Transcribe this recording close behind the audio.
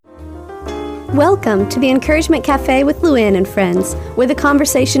Welcome to the Encouragement Cafe with Luann and friends, where the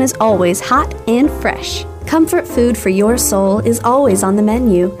conversation is always hot and fresh. Comfort food for your soul is always on the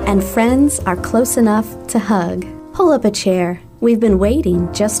menu, and friends are close enough to hug. Pull up a chair. We've been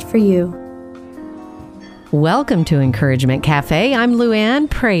waiting just for you. Welcome to Encouragement Cafe. I'm Luann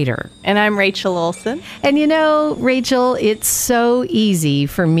Prater. And I'm Rachel Olson. And you know, Rachel, it's so easy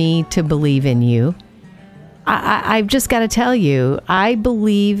for me to believe in you. I've just got to tell you, I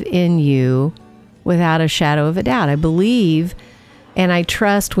believe in you without a shadow of a doubt. I believe and I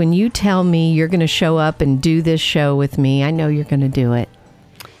trust when you tell me you're going to show up and do this show with me, I know you're going to do it.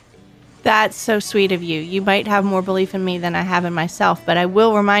 That's so sweet of you. You might have more belief in me than I have in myself, but I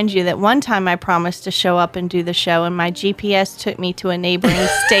will remind you that one time I promised to show up and do the show, and my GPS took me to a neighboring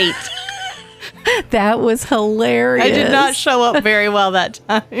state. That was hilarious. I did not show up very well that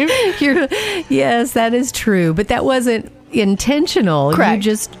time. Yes, that is true, but that wasn't intentional. Correct.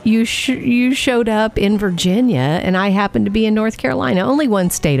 You showed up in Virginia, and I happened to be in North Carolina, only one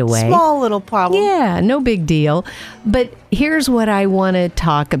state away. Small little problem. Yeah, no big deal. But here's what I want to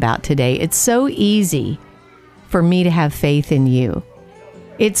talk about today. It's so easy for me to have faith in you.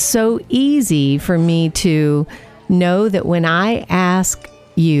 It's so easy for me to know that when I ask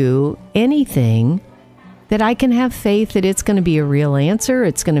you anything, that I can have faith that it's going to be a real answer,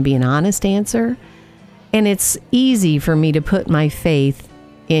 it's going to be an honest answer, and it's easy for me to put my faith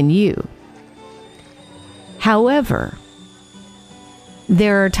in you. However,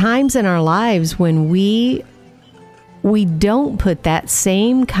 there are times in our lives when we don't put that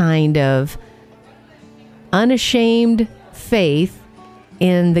same kind of unashamed faith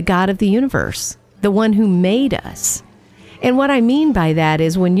in the God of the universe, the one who made us. And what I mean by that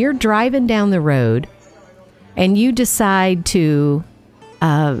is when you're driving down the road and you decide to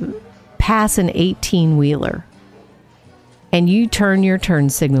pass an 18-wheeler and you turn your turn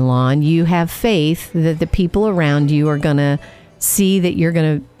signal on, you have faith that the people around you are going to see that you're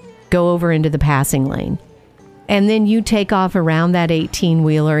going to go over into the passing lane. And then you take off around that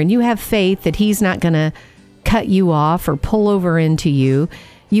 18-wheeler and you have faith that he's not going to cut you off or pull over into you.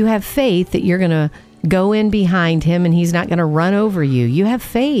 You have faith that you're going to go in behind him and he's not going to run over you. You have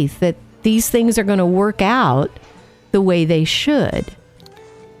faith that these things are going to work out the way they should.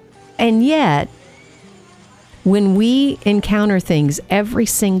 And yet, when we encounter things every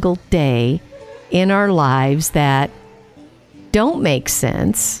single day in our lives that don't make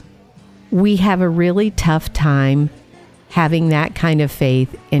sense, we have a really tough time having that kind of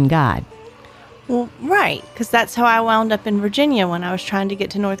faith in God. Well, right, because that's how I wound up in Virginia when I was trying to get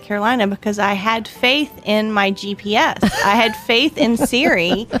to North Carolina, because I had faith in my GPS. I had faith in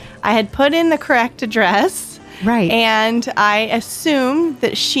Siri. I had put in the correct address. Right. And I assumed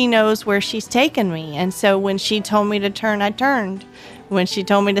that she knows where she's taken me. And so when she told me to turn, I turned. When she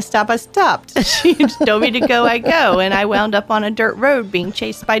told me to stop, I stopped. She told me to go, I go. And I wound up on a dirt road being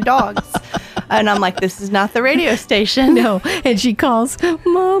chased by dogs. And I'm like, this is not the radio station. No. And she calls,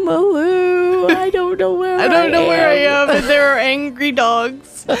 Mama Lou, I don't know where I am. And there are angry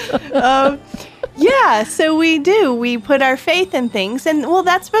dogs. Yeah, so we do. We put our faith in things. And, well,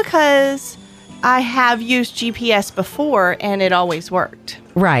 that's because I have used GPS before, and it always worked.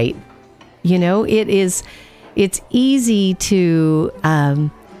 Right. You know, it's easy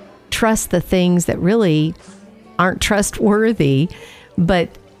to trust the things that really aren't trustworthy, but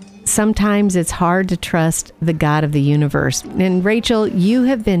sometimes it's hard to trust the God of the universe. And Rachel, you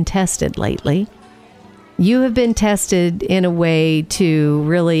have been tested lately. You have been tested in a way to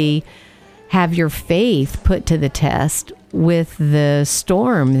really have your faith put to the test with the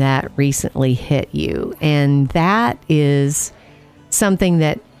storm that recently hit you. And that is something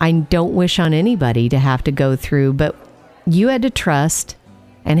that I don't wish on anybody to have to go through, but you had to trust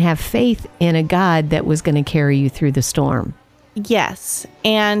and have faith in a God that was going to carry you through the storm. Yes,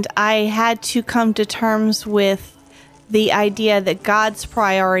 and I had to come to terms with the idea that God's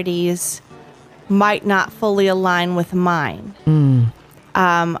priorities might not fully align with mine.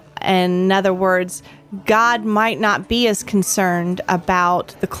 In other words, God might not be as concerned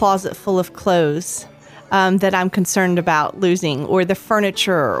about the closet full of clothes that I'm concerned about losing, or the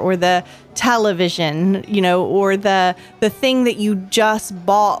furniture, or the television, or the thing that you just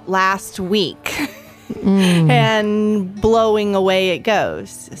bought last week. And blowing away it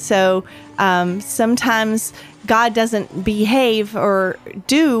goes. So sometimes God doesn't behave or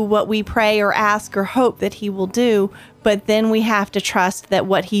do what we pray or ask or hope that he will do, but then we have to trust that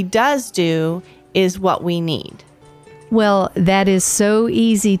what he does do is what we need. Well, that is so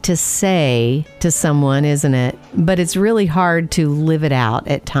easy to say to someone, isn't it? But it's really hard to live it out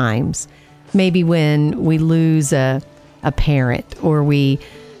at times. Maybe when we lose a parent, or we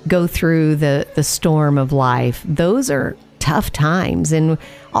go through the storm of life. Those are tough times. And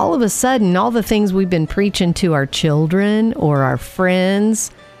all of a sudden, all the things we've been preaching to our children or our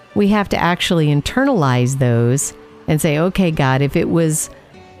friends, we have to actually internalize those and say, okay, God, if it was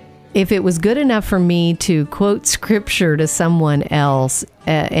good enough for me to quote scripture to someone else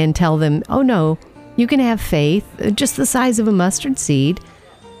and tell them, oh no, you can have faith just the size of a mustard seed.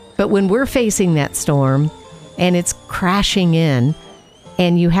 But when we're facing that storm and it's crashing in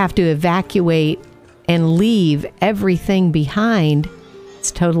and you have to evacuate and leave everything behind,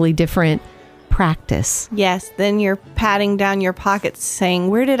 it's totally different practice. Yes, then you're patting down your pockets saying,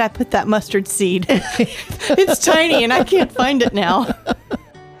 where did I put that mustard seed? It's tiny and I can't find it now.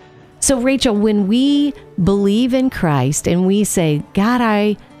 So Rachel, when we believe in Christ and we say, God,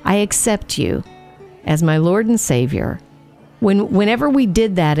 I accept you as my Lord and Savior, whenever we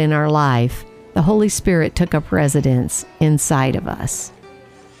did that in our life, the Holy Spirit took up residence inside of us.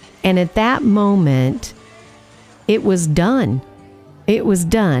 And at that moment, it was done. It was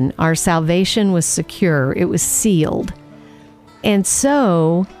done. Our salvation was secure. It was sealed. And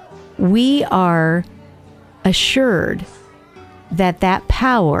so we are assured that that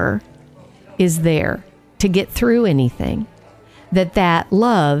power is there to get through anything, that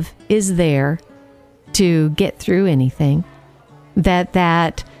love is there to get through anything,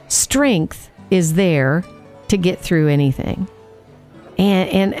 that strength is there to get through anything.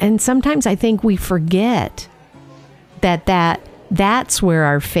 And sometimes I think we forget that's where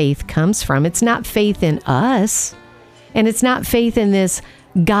our faith comes from. It's not faith in us, and it's not faith in this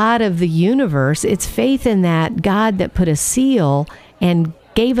God of the universe. It's faith in that God that put a seal and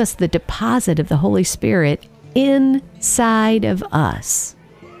gave us the deposit of the Holy Spirit inside of us.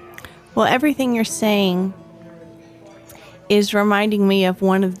 Well, everything you're saying is reminding me of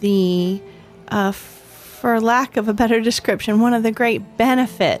one of the, for lack of a better description, one of the great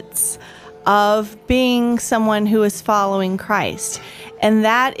benefits of being someone who is following Christ. And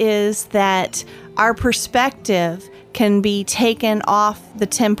that is that our perspective can be taken off the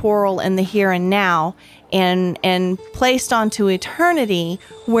temporal and the here and now and placed onto eternity,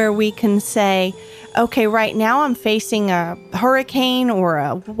 where we can say, okay, right now I'm facing a hurricane or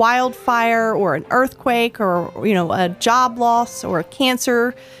a wildfire or an earthquake or, a job loss or a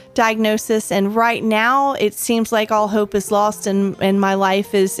cancer diagnosis. And right now it seems like all hope is lost and my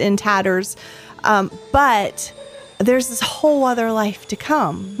life is in tatters. But there's this whole other life to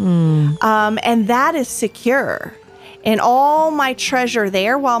come. And that is secure. And all my treasure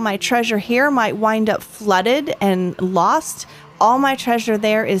there, while my treasure here might wind up flooded and lost, all my treasure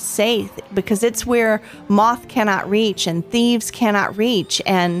there is safe, because it's where moth cannot reach and thieves cannot reach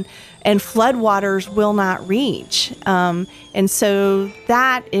and floodwaters will not reach. And so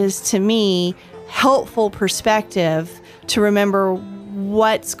that is, to me, helpful perspective to remember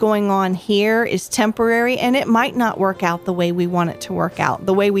what's going on here is temporary, and it might not work out the way we want it to work out,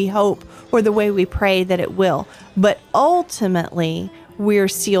 the way we hope or the way we pray that it will. But ultimately, we're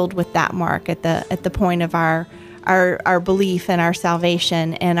sealed with that mark at the point of our belief and our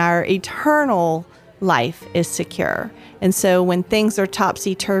salvation, and our eternal life is secure. And so when things are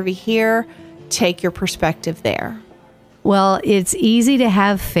topsy-turvy here, take your perspective there. Well, it's easy to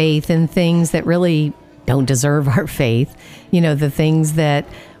have faith in things that really don't deserve our faith. The things that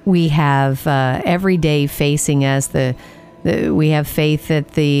we have every day facing us. We have faith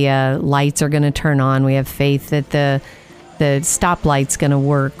that the lights are going to turn on. We have faith that the stoplight's going to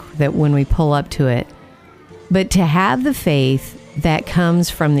work, that when we pull up to it. But to have the faith that comes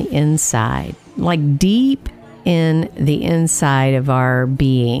from the inside, like deep in the inside of our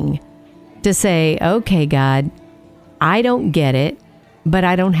being, to say, okay, God, I don't get it, but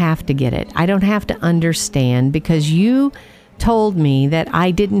I don't have to get it. I don't have to understand, because you told me that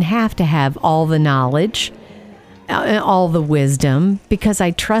I didn't have to have all the knowledge, all the wisdom, because I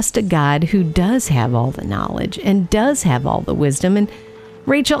trust a God who does have all the knowledge and does have all the wisdom. And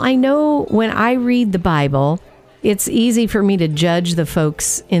Rachel, I know when I read the Bible, it's easy for me to judge the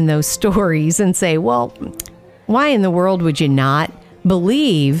folks in those stories and say, well, why in the world would you not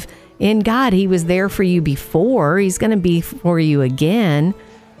believe in God? He was there for you before. He's going to be for you again.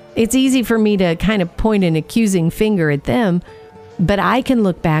 It's easy for me to kind of point an accusing finger at them, but I can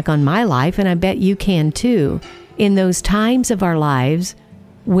look back on my life, and I bet you can too, in those times of our lives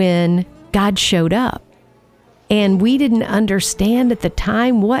when God showed up. And we didn't understand at the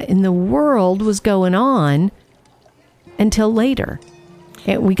time what in the world was going on until later.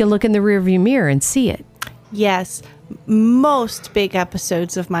 And we can look in the rearview mirror and see it. Yes, most big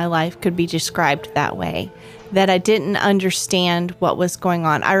episodes of my life could be described that way. that I didn't understand what was going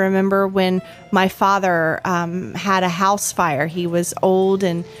on. I remember when my father had a house fire. He was old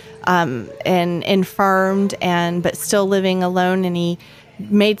and infirmed, but still living alone, and he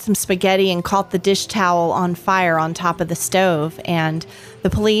made some spaghetti and caught the dish towel on fire on top of the stove. And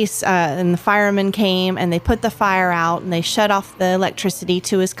the police and the firemen came, and they put the fire out, and they shut off the electricity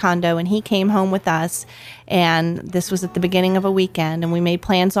to his condo, and he came home with us. And this was at the beginning of a weekend, and we made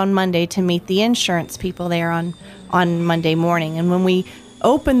plans on Monday to meet the insurance people there on Monday morning. And when we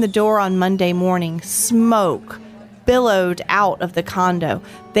opened the door on Monday morning, smoke billowed out of the condo.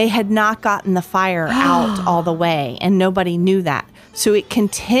 They had not gotten the fire out all the way, and nobody knew that. So it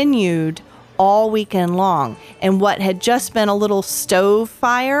continued all weekend long. And what had just been a little stove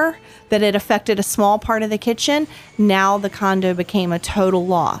fire that had affected a small part of the kitchen, now the condo became a total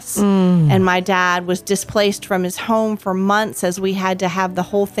loss. And my dad was displaced from his home for months as we had to have the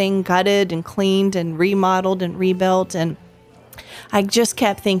whole thing gutted and cleaned and remodeled and rebuilt. And I just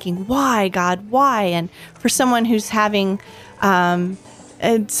kept thinking, why, God, why? And for someone who's having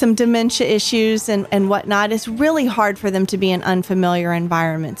some dementia issues and whatnot, it's really hard for them to be in unfamiliar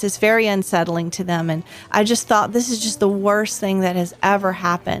environments. It's very unsettling to them. And I just thought, this is just the worst thing that has ever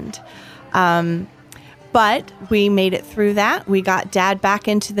happened. But we made it through that. We got Dad back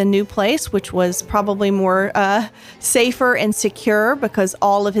into the new place, which was probably more safer and secure because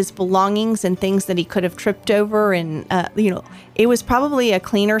all of his belongings and things that he could have tripped over, and it was probably a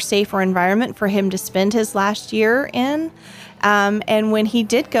cleaner, safer environment for him to spend his last year in. And when he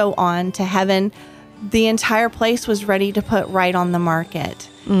did go on to heaven, the entire place was ready to put right on the market.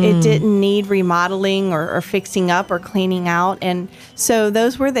 It didn't need remodeling or fixing up or cleaning out. And so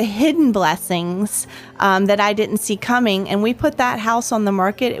those were the hidden blessings that I didn't see coming. And we put that house on the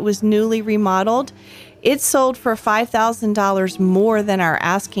market. It was newly remodeled. It sold for $5,000 more than our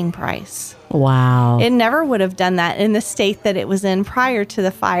asking price. Wow. It never would have done that in the state that it was in prior to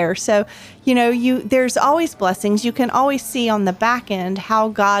the fire. So, there's always blessings. You can always see on the back end how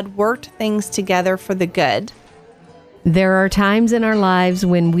God worked things together for the good. There are times in our lives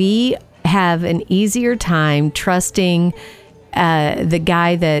when we have an easier time trusting the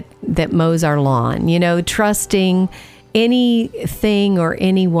guy that mows our lawn, trusting anything or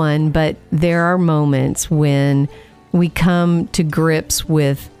anyone. But there are moments when we come to grips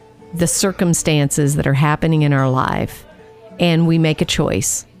with the circumstances that are happening in our life, and we make a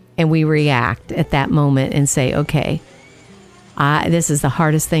choice, and we react at that moment and say, okay, this is the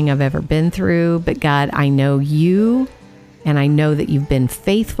hardest thing I've ever been through, but God, I know you, and I know that you've been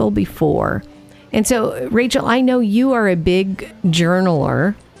faithful before. And so, Rachel, I know you are a big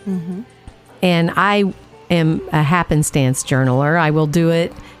journaler, and I am a happenstance journaler. I will do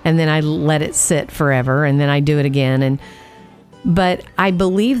it, and then I let it sit forever, and then I do it again. But I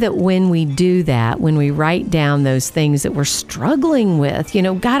believe that when we do that, when we write down those things that we're struggling with,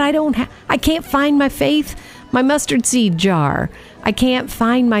 God, I can't find my faith, my mustard seed jar. I can't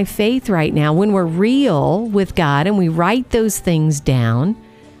find my faith right now. When we're real with God and we write those things down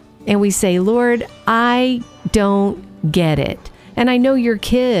and we say, Lord, I don't get it. And I know your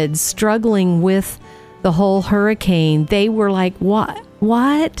kids struggling with the whole hurricane, they were like, what?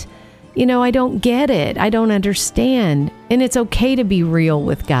 I don't get it. I don't understand. And it's okay to be real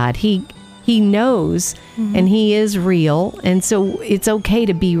with God. He knows, and he is real. And so it's okay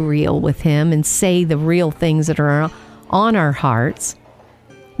to be real with him and say the real things that are on our hearts.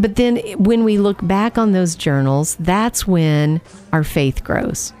 But then when we look back on those journals, that's when our faith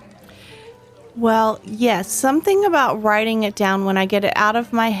grows. Well, yes, something about writing it down when I get it out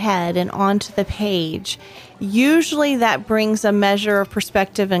of my head and onto the page. Usually that brings a measure of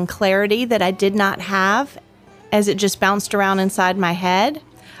perspective and clarity that I did not have as it just bounced around inside my head.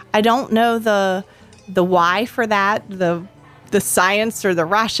 I don't know the why for that, the science or the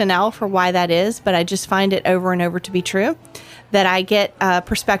rationale for why that is, but I just find it over and over to be true, that I get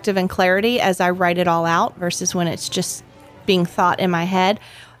perspective and clarity as I write it all out versus when it's just being thought in my head.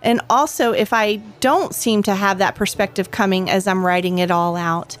 And also, if I don't seem to have that perspective coming as I'm writing it all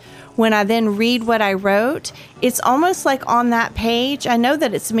out, when I then read what I wrote, it's almost like on that page, I know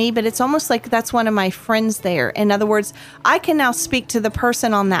that it's me, but it's almost like that's one of my friends there. In other words, I can now speak to the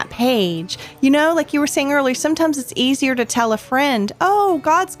person on that page. Like you were saying earlier, sometimes it's easier to tell a friend, oh,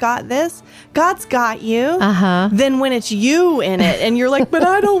 God's got this, God's got you, than when it's you in it. And you're like, but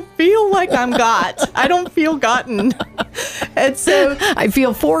I don't feel like I'm got. I don't feel gotten. And so I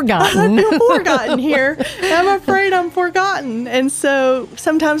feel forgotten. I feel forgotten here. I'm afraid I'm forgotten. And so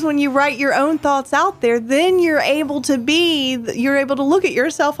sometimes when you write your own thoughts out there, then you're able to look at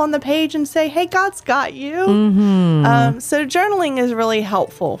yourself on the page and say, hey, God's got you. Mm-hmm. So journaling is really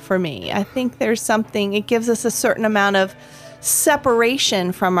helpful for me. I think there's something, it gives us a certain amount of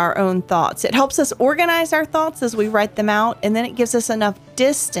separation from our own thoughts. It helps us organize our thoughts as we write them out, and then it gives us enough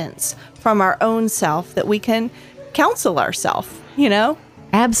distance from our own self that we can counsel ourselves,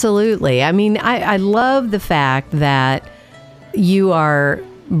 Absolutely. I mean, I love the fact that you are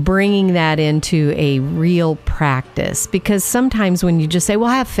bringing that into a real practice, because sometimes when you just say, well,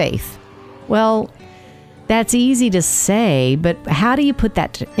 have faith, well, that's easy to say, but how do you put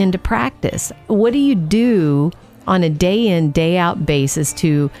that into practice? What do you do on a day in, day out basis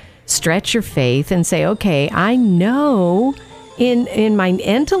to stretch your faith and say, okay, I know in my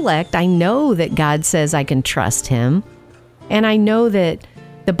intellect, I know that God says I can trust him. And I know that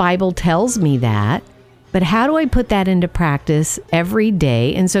the Bible tells me that, but how do I put that into practice every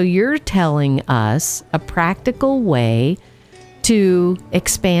day? And so you're telling us a practical way to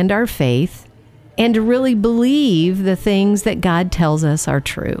expand our faith and to really believe the things that God tells us are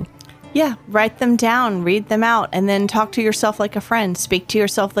true. Yeah, write them down, read them out, and then talk to yourself like a friend, speak to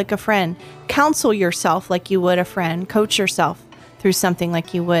yourself like a friend, counsel yourself like you would a friend, coach yourself through something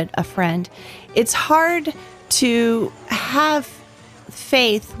like you would a friend. It's hard to have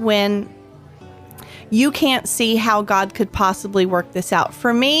faith when you can't see how God could possibly work this out.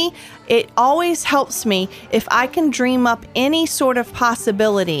 For me, it always helps me if I can dream up any sort of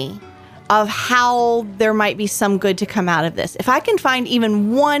possibility of how there might be some good to come out of this. If I can find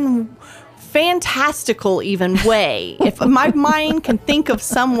even one fantastical even way, if my mind can think of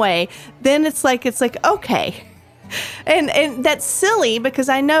some way, then it's like, okay. And that's silly because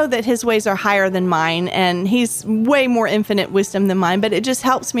I know that his ways are higher than mine and he's way more infinite wisdom than mine, but it just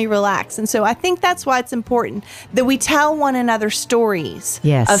helps me relax. And so I think that's why it's important that we tell one another stories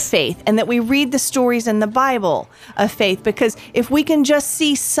of faith and that we read the stories in the Bible of faith, because if we can just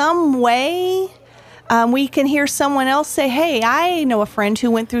see some way, we can hear someone else say, hey, I know a friend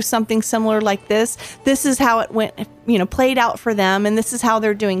who went through something similar like this. This is how it went, played out for them. And this is how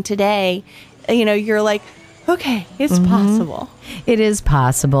they're doing today. You're like, okay, it's possible. It is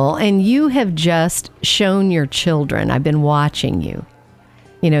possible. And you have just shown your children. I've been watching you.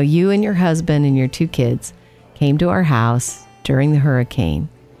 You and your husband and your 2 kids came to our house during the hurricane.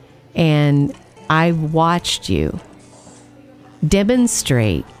 And I watched you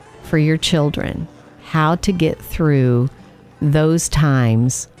demonstrate for your children how to get through those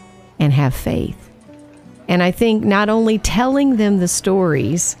times and have faith. And I think not only telling them the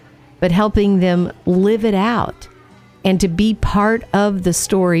stories, but helping them live it out and to be part of the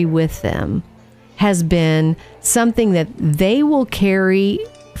story with them has been something that they will carry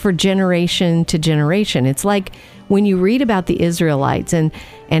for generation to generation. It's like when you read about the Israelites and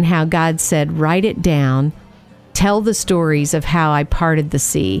how God said, write it down, tell the stories of how I parted the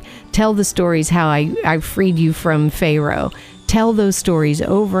sea, tell the stories how I freed you from Pharaoh, tell those stories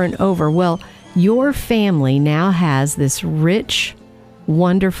over and over. Well, your family now has this rich,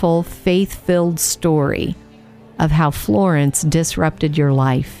 wonderful, faith-filled story of how Florence disrupted your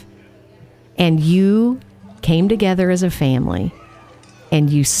life. And you came together as a family and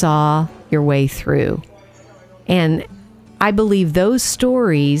you saw your way through. And I believe those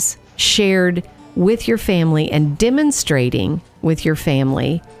stories shared with your family and demonstrating with your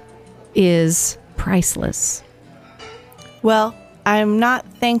family is priceless. Well, I'm not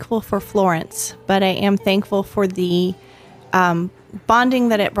thankful for Florence, but I am thankful for the bonding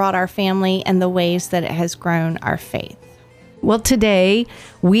that it brought our family and the ways that it has grown our faith. Well, today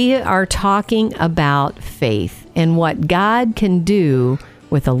we are talking about faith and what God can do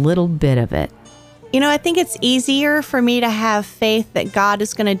with a little bit of it. I think it's easier for me to have faith that God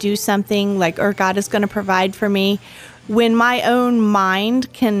is going to do something or God is going to provide for me when my own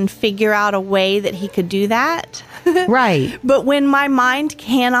mind can figure out a way that he could do that. Right. But when my mind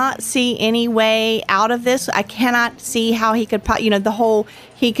cannot see any way out of this, I cannot see how he could,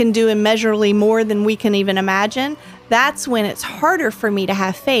 he can do immeasurably more than we can even imagine. That's when it's harder for me to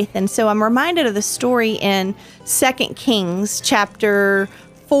have faith. And so I'm reminded of the story in 2 Kings chapter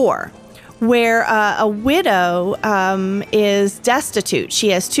 4. Where a widow is destitute. She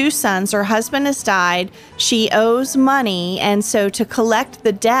has 2 sons. Her husband has died. She owes money. And so to collect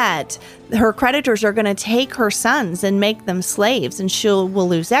the debt, her creditors are going to take her sons and make them slaves, and will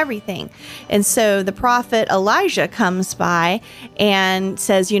lose everything. And so the prophet Elijah comes by and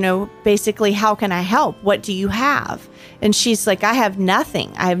says, basically, how can I help? What do you have? And she's like, I have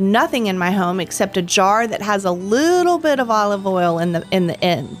nothing. I have nothing in my home except a jar that has a little bit of olive oil in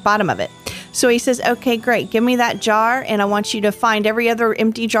the bottom of it. So he says, okay, great. Give me that jar, and I want you to find every other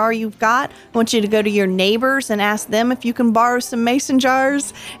empty jar you've got. I want you to go to your neighbors and ask them if you can borrow some mason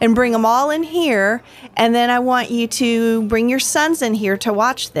jars and bring them all in here. And then I want you to bring your sons in here to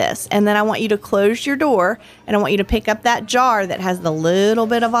watch this. And then I want you to close your door, and I want you to pick up that jar that has the little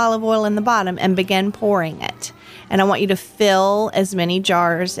bit of olive oil in the bottom and begin pouring it. And I want you to fill as many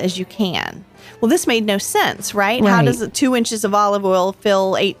jars as you can. Well, this made no sense, right? How does 2 inches of olive oil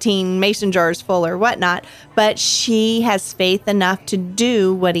fill 18 mason jars full or whatnot? But she has faith enough to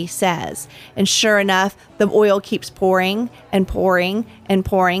do what he says. And sure enough, the oil keeps pouring and pouring and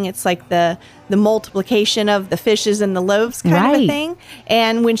pouring. It's like the multiplication of the fishes and the loaves kind of a thing.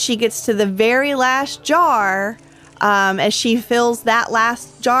 And when she gets to the very last jar, as she fills that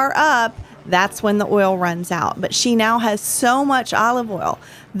last jar up, that's when the oil runs out. But she now has so much olive oil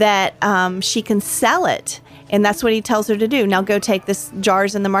that she can sell it. And that's what he tells her to do. Now go take this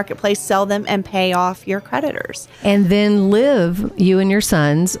jars in the marketplace, sell them, and pay off your creditors. And then live, you and your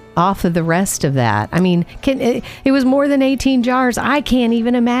sons, off of the rest of that. I mean, it was more than 18 jars. I can't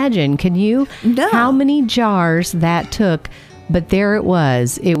even imagine. Can you? No. How many jars that took? But there it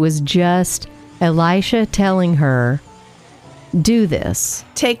was. It was just Elisha telling her, do this.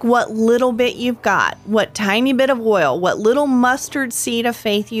 Take what little bit you've got, what tiny bit of oil, what little mustard seed of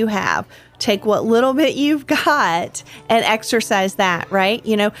faith you have. Take what little bit you've got and exercise that, right?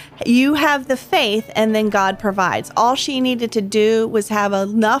 You know, you have the faith and then God provides. All she needed to do was have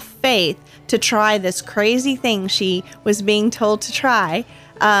enough faith to try this crazy thing she was being told to try.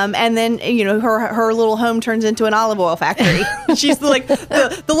 And then, you know, her little home turns into an olive oil factory. She's like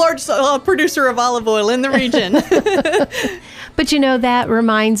the largest producer of olive oil in the region. But, you know, that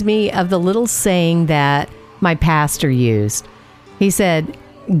reminds me of the little saying that my pastor used. He said,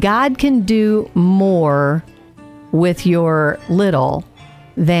 God can do more with your little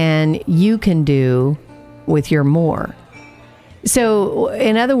than you can do with your more. So,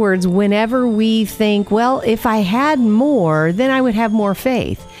 in other words, whenever we think, well, if I had more, then I would have more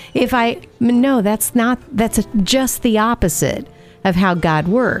faith. That's just the opposite of how God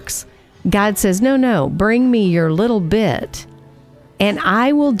works. God says, no, bring me your little bit, and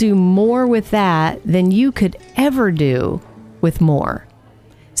I will do more with that than you could ever do with more.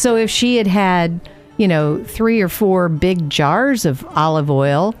 So if she had 3 or 4 big jars of olive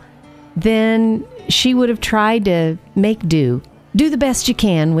oil, then she would have tried to make do the best you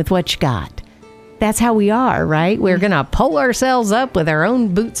can with what you got. That's how we are, right? We're going to pull ourselves up with our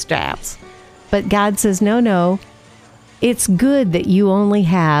own bootstraps. But God says, no, it's good that you only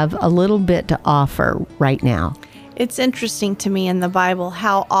have a little bit to offer right now. It's interesting to me in the Bible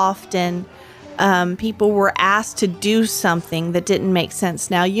how often people were asked to do something that didn't make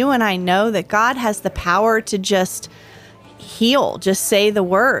sense. Now, you and I know that God has the power to just heal, just say the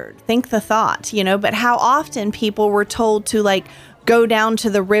word, think the thought, but how often people were told to go down to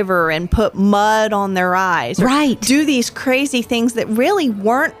the river and put mud on their eyes. Right. Do these crazy things that really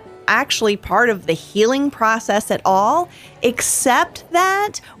weren't actually part of the healing process at all, except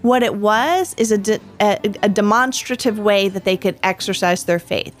that what it was is a demonstrative way that they could exercise their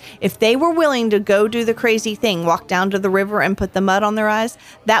faith. If they were willing to go do the crazy thing, walk down to the river and put the mud on their eyes,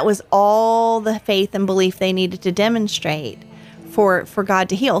 that was all the faith and belief they needed to demonstrate for God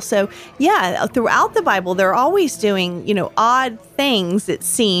to heal. So yeah, throughout the Bible, they're always doing, odd things, it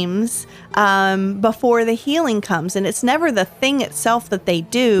seems, before the healing comes. And it's never the thing itself that they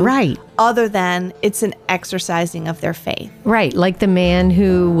do. Right. Other than it's an exercising of their faith. Right. Like the man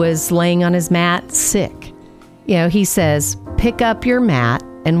who was laying on his mat sick. He says, pick up your mat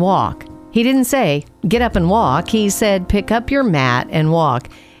and walk. He didn't say, get up and walk. He said, pick up your mat and walk.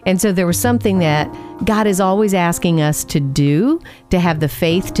 And so there was something that God is always asking us to do, to have the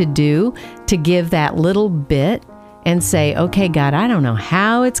faith to do, to give that little bit and say, okay, God, I don't know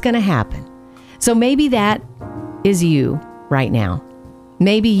how it's going to happen. So maybe that is you right now.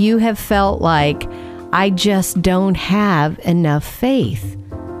 Maybe you have felt like, I just don't have enough faith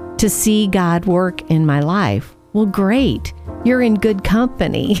to see God work in my life. Well, great. You're in good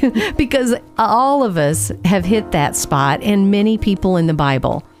company because all of us have hit that spot, and many people in the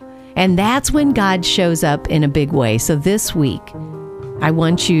Bible. And that's when God shows up in a big way. So this week, I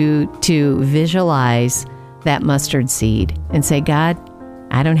want you to visualize that mustard seed and say, God,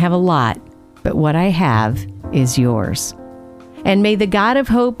 I don't have a lot, but what I have is yours. And may the God of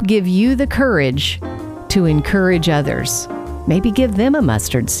hope give you the courage to encourage others. Maybe give them a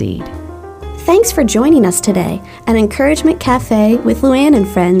mustard seed. Thanks for joining us today at Encouragement Cafe with Luann and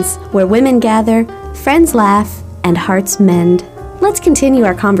Friends, where women gather, friends laugh, and hearts mend. Let's continue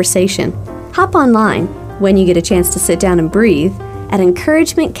our conversation. Hop online when you get a chance to sit down and breathe at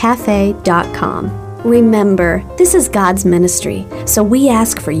encouragementcafe.com. Remember, this is God's ministry, so we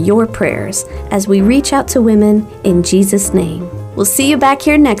ask for your prayers as we reach out to women in Jesus' name. We'll see you back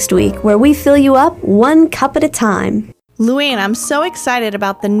here next week where we fill you up one cup at a time. Luann, I'm so excited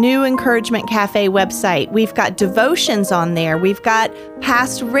about the new Encouragement Cafe website. We've got devotions on there. We've got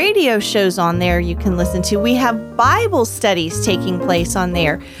past radio shows on there you can listen to. We have Bible studies taking place on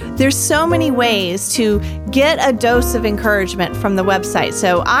there. There's so many ways to get a dose of encouragement from the website.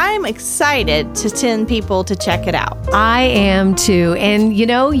 So I'm excited to send people to check it out. I am too. And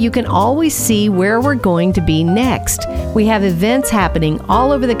you can always see where we're going to be next. We have events happening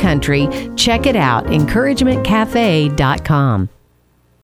all over the country. Check it out, encouragementcafe.com.